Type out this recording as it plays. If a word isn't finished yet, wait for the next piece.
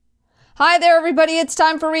Hi there, everybody. It's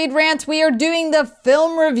time for Read Rants. We are doing the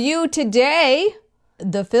film review today.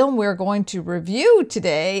 The film we're going to review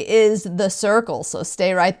today is The Circle, so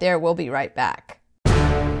stay right there. We'll be right back.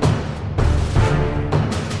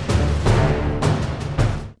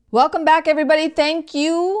 Welcome back, everybody. Thank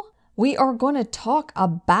you. We are going to talk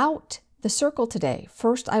about The Circle today.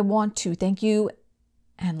 First, I want to thank you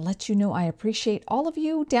and let you know I appreciate all of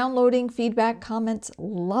you downloading feedback, comments.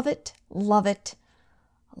 Love it, love it.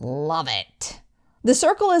 Love it. The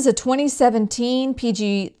Circle is a 2017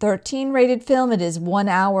 PG-13 rated film. It is 1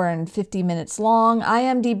 hour and 50 minutes long.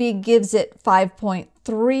 IMDb gives it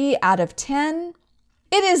 5.3 out of 10.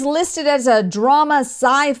 It is listed as a drama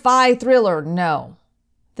sci-fi thriller. No,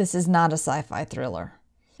 this is not a sci-fi thriller.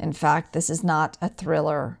 In fact, this is not a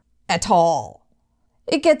thriller at all.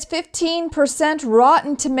 It gets 15%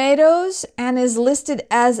 Rotten Tomatoes and is listed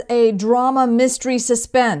as a drama mystery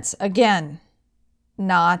suspense. Again,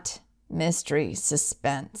 not mystery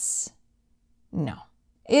suspense. No.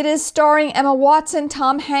 It is starring Emma Watson,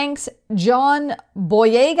 Tom Hanks, John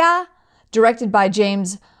Boyega, directed by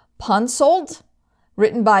James Ponsoldt,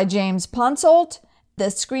 written by James Ponsoldt. The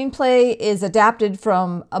screenplay is adapted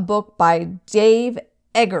from a book by Dave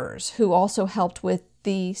Eggers, who also helped with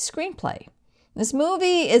the screenplay. This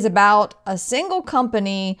movie is about a single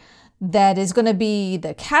company that is going to be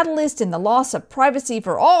the catalyst in the loss of privacy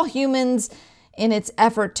for all humans in its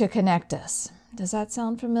effort to connect us. Does that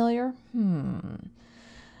sound familiar?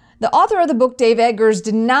 The author of the book, Dave Eggers,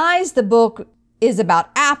 denies the book is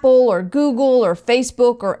about Apple or Google or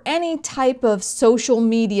Facebook or any type of social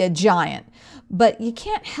media giant. But you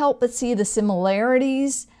can't help but see the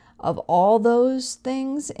similarities of all those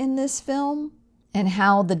things in this film and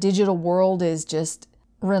how the digital world is just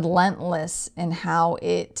relentless and how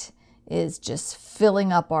it is just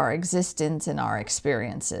filling up our existence and our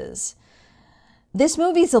experiences. This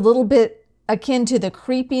movie is a little bit akin to the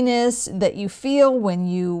creepiness that you feel when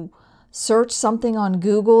you search something on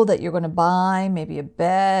Google that you're going to buy, maybe a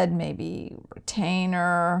bed, maybe a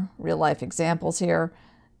retainer, real life examples here,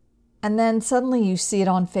 and then suddenly you see it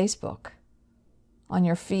on Facebook, on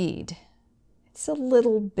your feed. It's a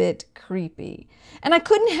little bit creepy. And I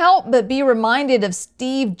couldn't help but be reminded of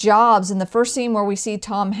Steve Jobs in the first scene where we see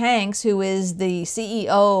Tom Hanks, who is the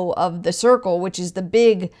CEO of The Circle, which is the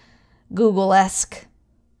big Google-esque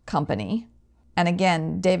company. And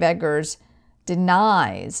again, Dave Eggers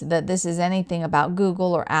denies that this is anything about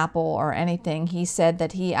Google or Apple or anything. He said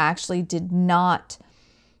that he actually did not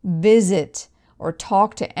visit or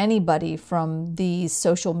talk to anybody from these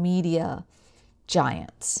social media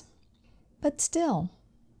giants. But still,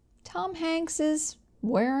 Tom Hanks is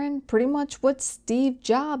wearing pretty much what Steve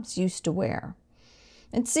Jobs used to wear.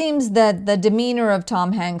 It seems that the demeanor of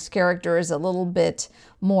Tom Hanks' character is a little bit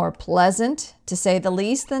more pleasant, to say the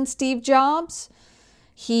least, than Steve Jobs.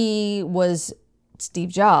 Steve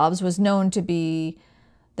Jobs was known to be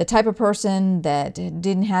the type of person that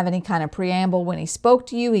didn't have any kind of preamble when he spoke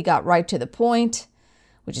to you. He got right to the point,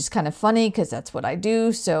 which is kind of funny because that's what I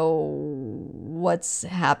do. So what's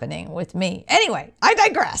happening with me? Anyway, I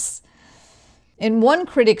digress. In one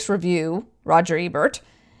critic's review, Roger Ebert,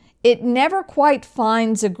 it never quite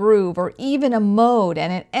finds a groove or even a mode,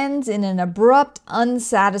 and it ends in an abrupt,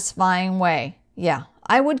 unsatisfying way. Yeah,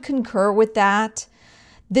 I would concur with that.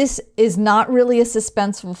 This is not really a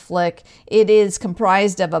suspenseful flick. It is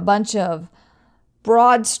comprised of a bunch of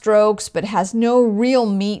broad strokes, but has no real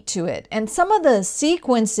meat to it. And some of the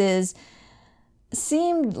sequences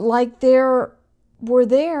seemed like they were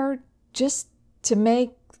there just to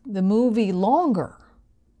make the movie longer.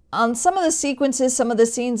 On some of the sequences, some of the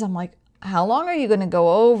scenes, I'm like, how long are you going to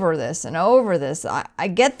go over this and over this? I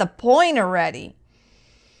get the point already.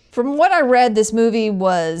 From what I read, this movie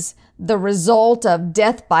was the result of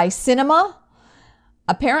Death by Cinema.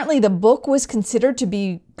 Apparently, the book was considered to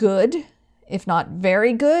be good, if not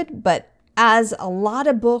very good, but as a lot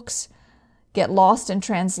of books get lost in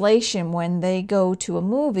translation when they go to a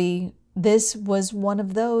movie, this was one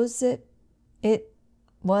of those that it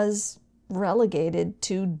was relegated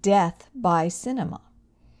to Death by Cinema.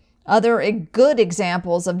 Other good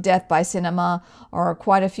examples of Death by Cinema are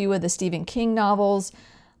quite a few of the Stephen King novels,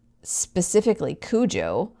 specifically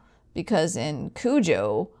Cujo, because in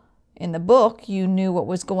Cujo, in the book, you knew what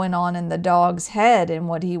was going on in the dog's head and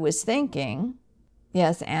what he was thinking.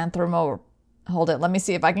 Yes, hold it, let me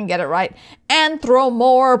see if I can get it right.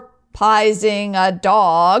 Anthropomorphizing a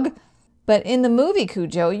dog. But in the movie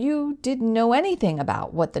Cujo, you didn't know anything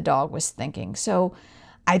about what the dog was thinking. So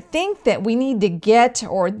I think that we need to get,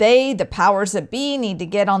 or the powers that be, need to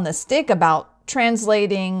get on the stick about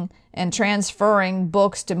translating and transferring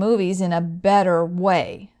books to movies in a better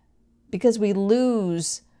way. because we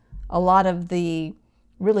lose a lot of the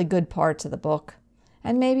really good parts of the book.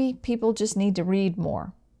 And maybe people just need to read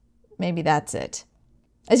more. Maybe that's it.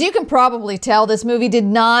 As you can probably tell, this movie did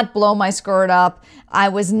not blow my skirt up. I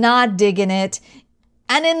was not digging it.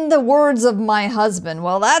 And in the words of my husband,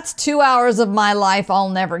 well, that's 2 hours of my life I'll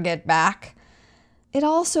never get back. It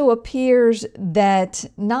also appears that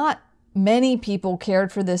not many people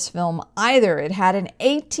cared for this film either. It had an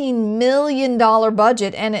 $18 million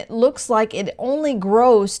budget, and it looks like it only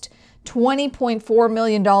grossed $20.4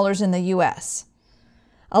 million in the US.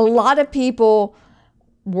 A lot of people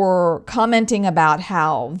were commenting about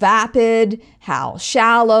how vapid, how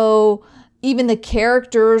shallow, even the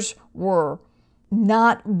characters were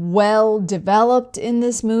not well developed in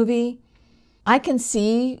this movie. I can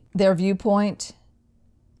see their viewpoint.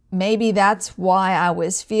 Maybe that's why I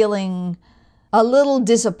was feeling a little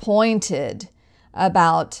disappointed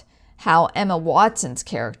about how Emma Watson's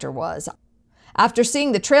character was. After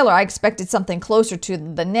seeing the trailer, I expected something closer to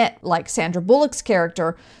the net, like Sandra Bullock's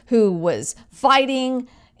character, who was fighting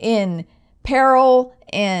in peril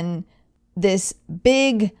in this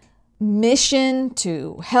big mission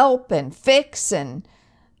to help and fix, and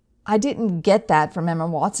I didn't get that from Emma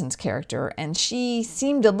Watson's character, and she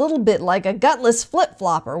seemed a little bit like a gutless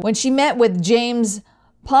flip-flopper. When she met with James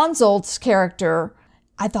Ponsolt's character,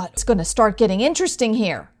 I thought it's going to start getting interesting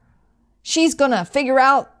here. She's going to figure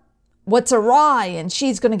out what's awry, and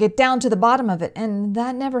she's going to get down to the bottom of it, and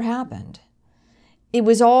that never happened. It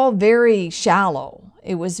was all very shallow.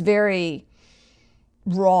 It was very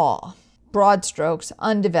raw. Broad strokes,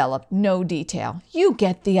 undeveloped, no detail. You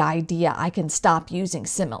get the idea. I can stop using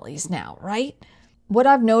similes now, right? What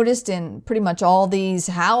I've noticed in pretty much all these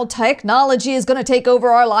how technology is going to take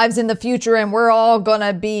over our lives in the future and we're all going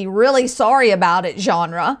to be really sorry about it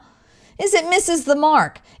genre is it misses the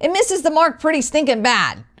mark. It misses the mark pretty stinking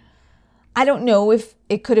bad. I don't know if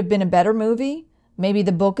it could have been a better movie. Maybe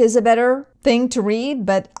the book is a better thing to read,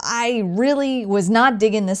 but I really was not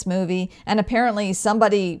digging this movie. And apparently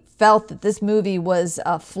somebody felt that this movie was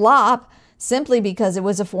a flop simply because it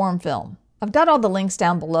was a foreign film. I've got all the links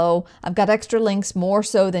down below. I've got extra links more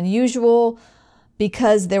so than usual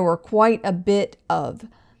because there were quite a bit of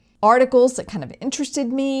articles that kind of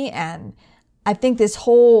interested me. And I think this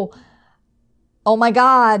whole, oh my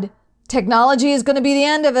God, technology is going to be the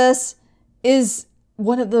end of us is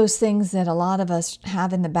one of those things that a lot of us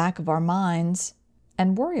have in the back of our minds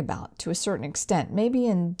and worry about to a certain extent, maybe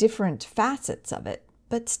in different facets of it,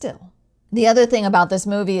 but still. The other thing about this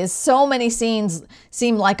movie is so many scenes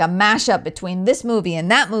seem like a mashup between this movie and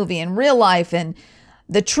that movie and real life and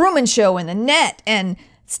the Truman Show and the Net, and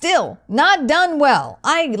still not done well.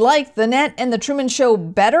 I like the Net and the Truman Show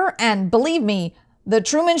better, and believe me, the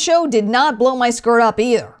Truman Show did not blow my skirt up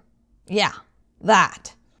either. Yeah,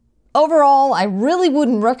 that. Overall, I really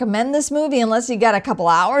wouldn't recommend this movie unless you got a couple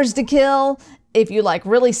hours to kill. If you like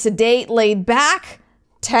really sedate, laid back,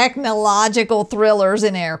 technological thrillers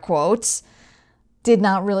in air quotes. Did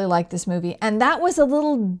not really like this movie. And that was a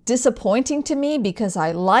little disappointing to me because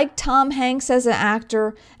I like Tom Hanks as an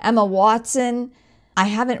actor. Emma Watson, I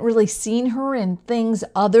haven't really seen her in things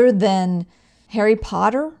other than Harry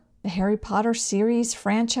Potter, the Harry Potter series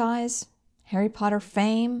franchise, Harry Potter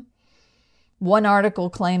fame. One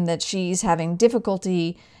article claimed that she's having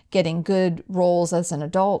difficulty getting good roles as an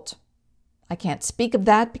adult. I can't speak of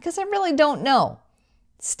that because I really don't know.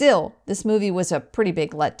 Still, this movie was a pretty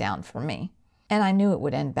big letdown for me, and I knew it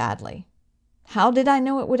would end badly. How did I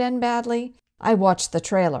know it would end badly? I watched the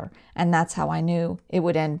trailer, and that's how I knew it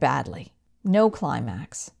would end badly. No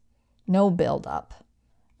climax, no build-up,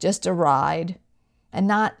 just a ride, and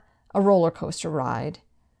not a roller coaster ride,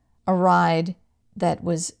 a ride that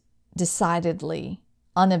was decidedly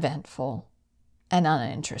uneventful and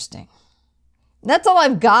uninteresting. That's all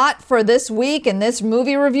I've got for this week in this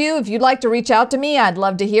movie review. If you'd like to reach out to me, I'd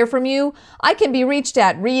love to hear from you. I can be reached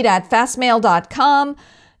at read@fastmail.com.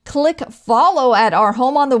 Click follow at our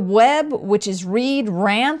home on the web, which is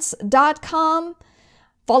readraants.com.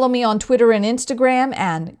 Follow me on Twitter and Instagram,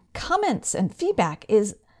 and comments and feedback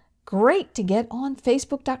is great to get on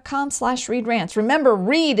facebook.com/readraants. Remember,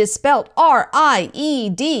 read is spelled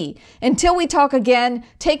R-I-E-D. Until we talk again,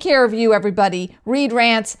 take care of you, everybody. Read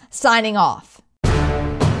Rants, signing off.